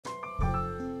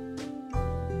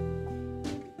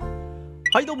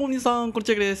はいどうも皆さんこんに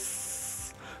ちはで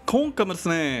す。今回もです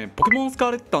ねポケモンスカ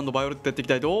ーレットバイオレットやっていき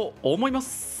たいと思いま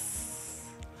す。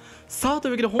さあとい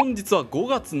うわけで本日は5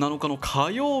月7日の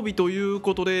火曜日という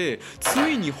ことで、つ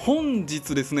いに本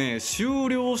日ですね終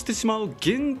了してしまう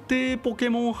限定ポケ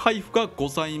モン配布がご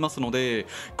ざいますので、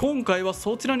今回は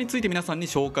そちらについて皆さんに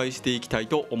紹介していきたい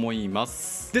と思いま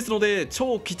す。ですので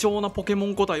超貴重なポケモ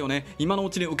ン個体をね今のう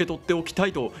ちに受け取っておきた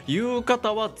いという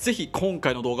方はぜひ今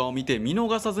回の動画を見て見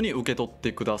逃さずに受け取っ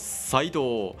てください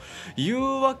とい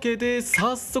うわけで、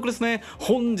早速ですね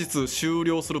本日終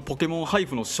了するポケモン配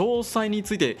布の詳細に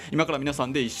ついて今から皆さ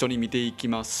んで一緒に見ていき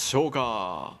ましょう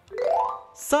か。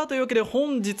さあというわけで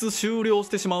本日終了し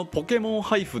てしまうポケモン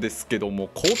配布ですけども、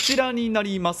こちらにな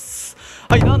ります。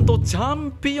はい、なんとチャ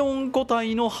ンピオン個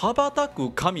体の羽ばたく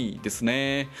神です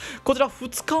ね。こちら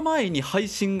2日前に配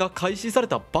信が開始され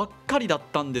たばっかりだっ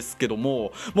たんですけど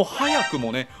も、もう早く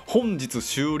もね本日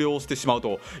終了してしまう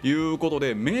ということ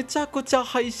で、めちゃくちゃ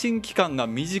配信期間が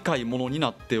短いものに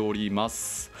なっておりま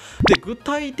す。で具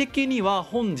体的には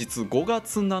本日5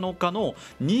月7日の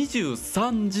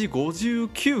23時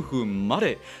59分ま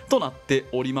でとなって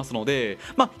おりますので、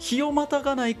日をまた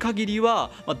がない限り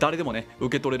は、誰でもね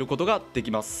受け取れることがで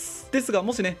きます。ですが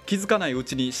もしね気づかないう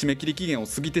ちに締め切り期限を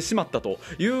過ぎてしまったと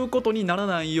いうことになら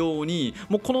ないように、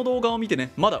もうこの動画を見て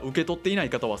ねまだ受け取っていな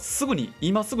い方は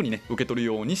今すぐにね受け取る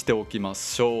ようにしておきま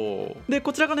しょう。で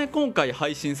こちらがね今回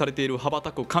配信されている羽ば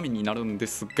たく神になるんで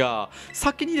すが、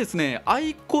先にですね合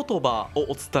言葉をお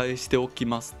伝えしておき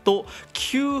ますと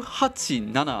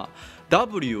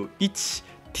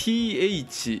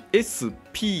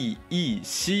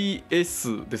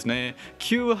 987W1THSPECS ですね。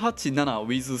987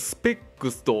 with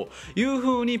specs という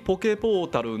風にポケポー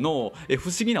タルの不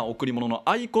思議な贈り物の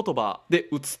合言葉で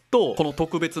打つと、この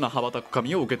特別な羽ばたく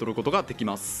紙を受け取ることができ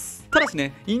ます。ただし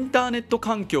ねインターネット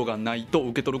環境がないと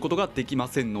受け取ることができま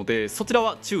せんので、そちら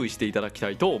は注意していただきた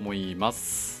いと思いま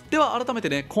す。では改めて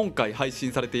ね今回配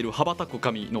信されている羽ばたく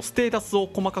神のステータスを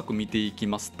細かく見ていき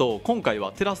ますと、今回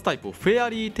はテラスタイプフェア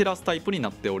リーテラスタイプにな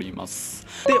っております。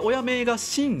で親名が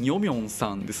シン・ヨミョン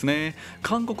さんですね。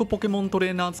韓国ポケモント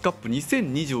レーナーズカップ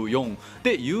2024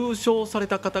で優勝され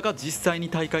た方が実際に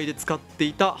大会で使って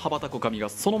いた羽ばたく紙が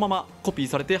そのままコピー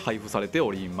されて配布されて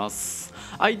おります。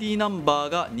 ID ナンバー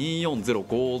が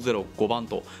240505番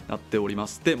となっておりま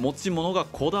して、持ち物が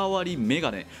こだわりメ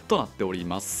ガネとなっており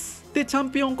ます。でチャ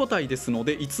ンピオン個体ですの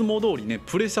でいつも通りね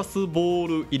プレシャスボ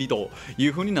ール入りとい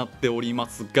う風になっておりま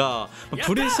すが、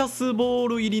プレシャスボー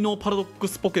ル入りのパラドック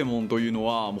スポケモンというの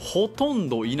はもうほとん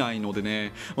どいないので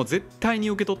ね、絶対に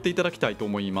受け取っていただきたいと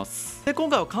思います。で今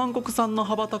回は韓国産の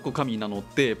羽ばたく神なの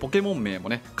でポケモン名も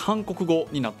ね韓国語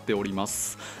になっておりま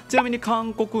す。ちなみに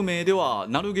韓国名では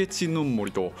ナルゲチヌンモ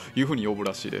リという風に呼ぶ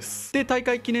らしいです。で大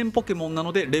会記念ポケモンな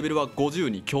のでレベルは50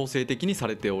に強制的にさ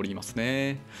れております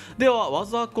ね。では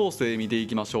技構成見てい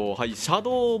きましょう。はい、シャ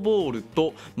ドーボール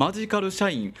とマジカルシ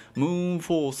ャインムーン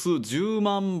フォース10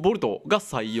万ボルトが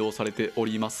採用されてお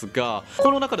りますが、こ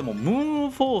の中でもムー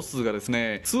ンフォースがです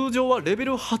ね通常はレベ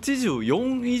ル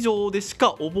84以上でし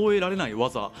か覚えられない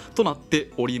技となっ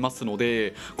ておりますの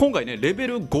で、今回ねレベ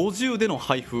ル50での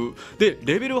配布で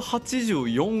レベル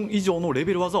84以上のレ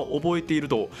ベル技を覚えている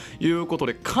ということ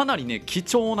で、かなりね貴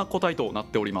重な個体となっ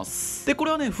ております。でこ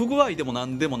れはね不具合でも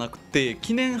何でもなくて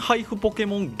記念配布ポケ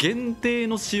モン限定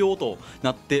の仕様と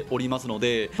なっておりますの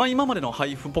で、今までの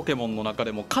配布ポケモンの中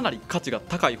でもかなり価値が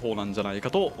高い方なんじゃないか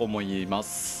と思いま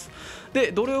す。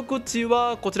で努力値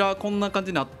はこちらこんな感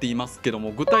じになっていますけど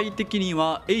も、具体的に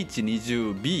は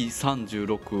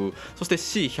H20B36 そして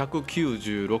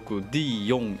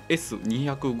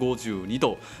C196D4S252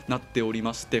 となっており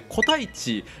まして、個体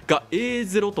値が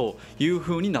A0 という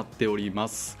風になっておりま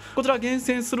す。こちら厳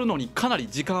選するのにかなり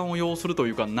時間を要すると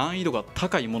いうか難易度が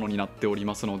高いものになっており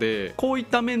ますので、こういっ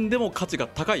た面でも価値が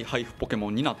高い配布ポケモ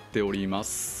ンになっておりま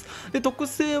す。で特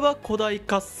性は古代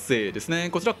活性ですね。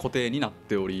こちら固定になっ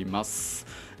ております。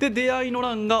で出会いの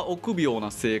欄が臆病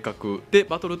な性格で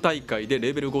バトル大会で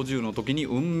レベル50の時に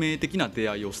運命的な出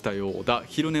会いをしたようだ、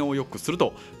昼寝をよくする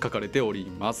と書かれており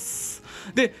ます。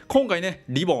で今回ね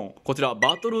リボン、こちら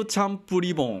バトルチャンプ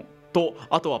リボンと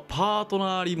あとはパート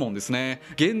ナーリボンですね。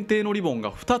限定のリボンが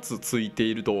2つついて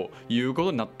いるというこ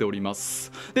とになっておりま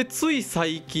す。でつい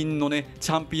最近のね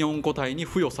チャンピオン個体に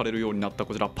付与されるようになった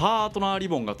こちらパートナーリ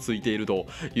ボンがついていると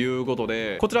いうこと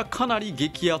で、こちらかなり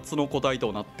激アツの個体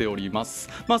となっております。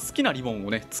好きなリボンを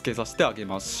ねつけさせてあげ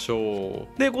ましょ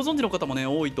う。でご存知の方もね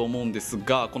多いと思うんです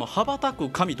が、この羽ばたく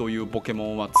神というポケモ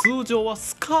ンは通常は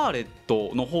スカーレッ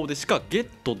トの方でしかゲッ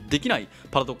トできない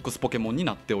パラドックスポケモンに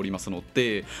なっておりますの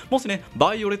で、ももしね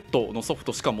バイオレットのソフ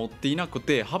トしか持っていなく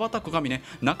て羽ばたく紙ね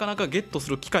なかなかゲットす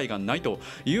る機会がないと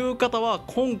いう方は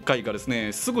今回がです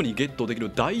ねすぐにゲットできる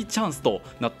大チャンスと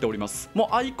なっております。も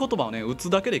う合言葉をね打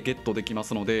つだけでゲットできま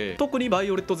すので、特にバ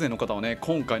イオレット勢の方はね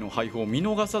今回の配布を見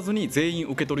逃さずに全員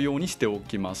受け取るようにしてお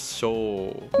きましょ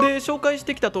う。で紹介し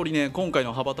てきた通りね今回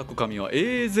の羽ばたく紙は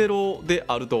A0 で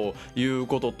あるという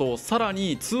ことと、さら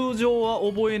に通常は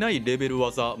覚えないレベル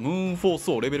技ムーンフォース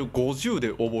をレベル50で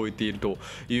覚えていると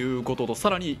いうことと、さ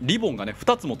らにリボンがね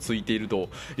2つもついていると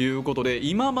いうことで、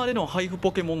今までの配布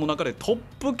ポケモンの中でトッ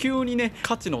プ級にね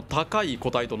価値の高い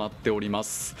個体となっておりま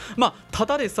す。た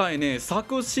だでさえね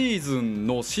昨シーズン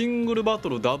のシングルバト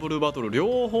ルダブルバトル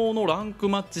両方のランク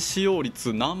マッチ使用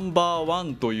率ナンバーワ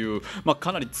ンという、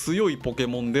かなり強いポケ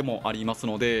モンでもあります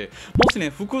ので、もしね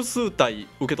複数体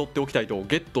受け取っておきたいと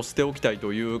ゲットしておきたい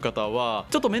という方は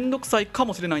ちょっと面倒くさいか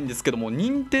もしれないんですけども、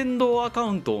任天堂アカ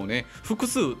ウントをね複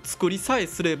数作りさえ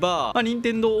すれば、任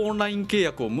天堂オンライン契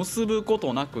約を結ぶこ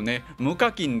となくね無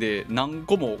課金で何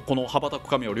個もこの羽ばたく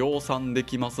紙を量産で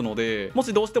きますので、も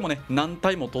しどうしてもね何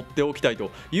体も取っておきたい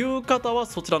という方は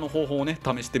そちらの方法をね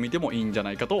試してみてもいいんじゃ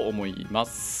ないかと思いま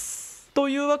す。と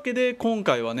いうわけで今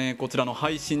回はねこちらの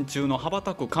配信中の羽ば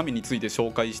たく紙について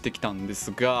紹介してきたんで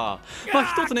すが、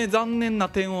一つね残念な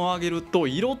点を挙げると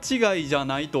色違いじゃ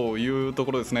ないというと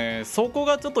ころですね。そこ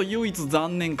がちょっと唯一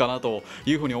残念かなと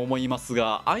いうふうに思います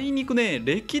が、あいにくね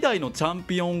歴代のチャン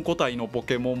ピオン個体のポ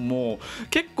ケモンも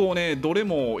結構ねどれ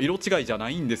も色違いじゃな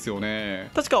いんですよ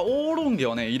ね。確かオーロンゲ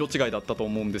はね色違いだったと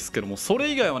思うんですけども、それ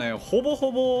以外はねほぼ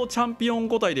ほぼチャンピオン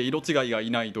個体で色違いが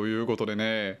いないということで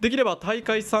ね、できれば大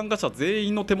会参加者全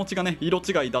員の手持ちがね色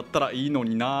違いだったらいいの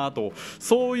になぁと、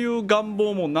そういう願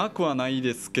望もなくはない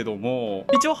ですけども、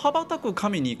一応羽ばたく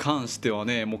紙に関しては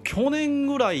ねもう去年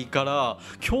ぐらいから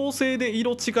強制で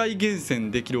色違い厳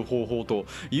選できる方法と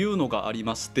いうのがあり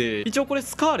まして、一応これ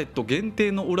スカーレット限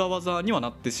定の裏技にはな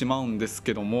ってしまうんです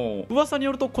けども、噂に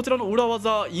よるとこちらの裏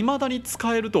技未だに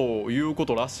使えるというこ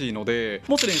とらしいので、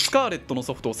もしねスカーレットの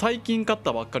ソフトを最近買っ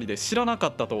たばっかりで知らなか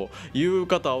ったという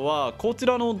方はこち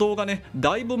らの動画ね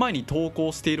だいぶ前に投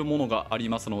稿しているものがあり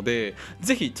ますので、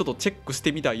ぜひちょっとチェックし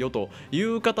てみたいよとい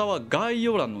う方は概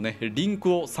要欄のねリン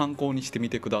クを参考にしてみ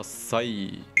てくださ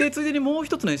い。でついでにもう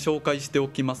一つね紹介してお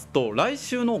きますと、来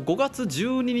週の5月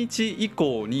12日以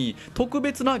降に特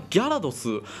別なギャラドス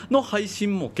の配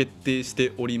信も決定し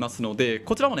ておりますので、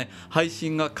こちらもね配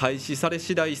信が開始され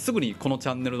次第すぐにこのチ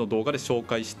ャンネルの動画で紹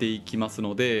介していきます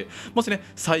ので、もしね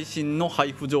最新の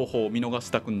配布情報を見逃し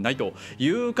たくないとい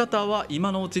う方は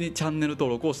今のうちにチャンネル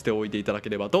登録をしておいていただけ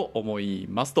ればと思い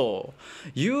ますと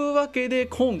いうわけで、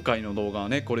今回の動画は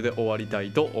ねこれで終わりた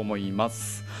いと思いま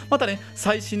す。またね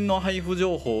最新の配布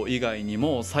情報以外に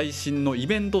も最新のイ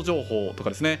ベント情報とか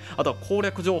ですね、あとは攻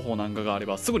略情報なんかがあれ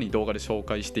ばすぐに動画で紹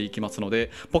介していきますの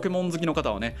で、ポケモン好きの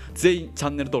方はね全員チャ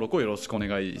ンネル登録をよろしくお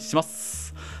願いしま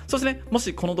す。そしてねも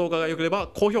しこの動画が良ければ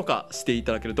高評価してい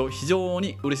ただけると非常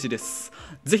に嬉しいです。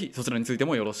ぜひそちらについて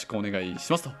もよろしくお願い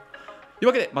しますという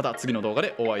わけで、また次の動画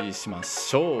でお会いしま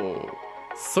しょう。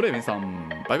それでは皆さん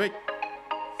バイバイ。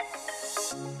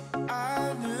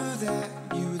I knew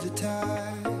that you were the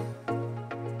type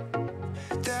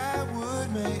that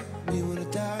would make me wanna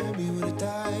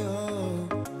die, oh.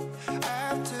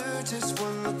 After just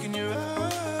one look in your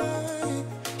eye,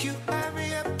 you had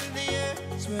me up in the air,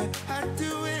 swear I'd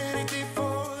do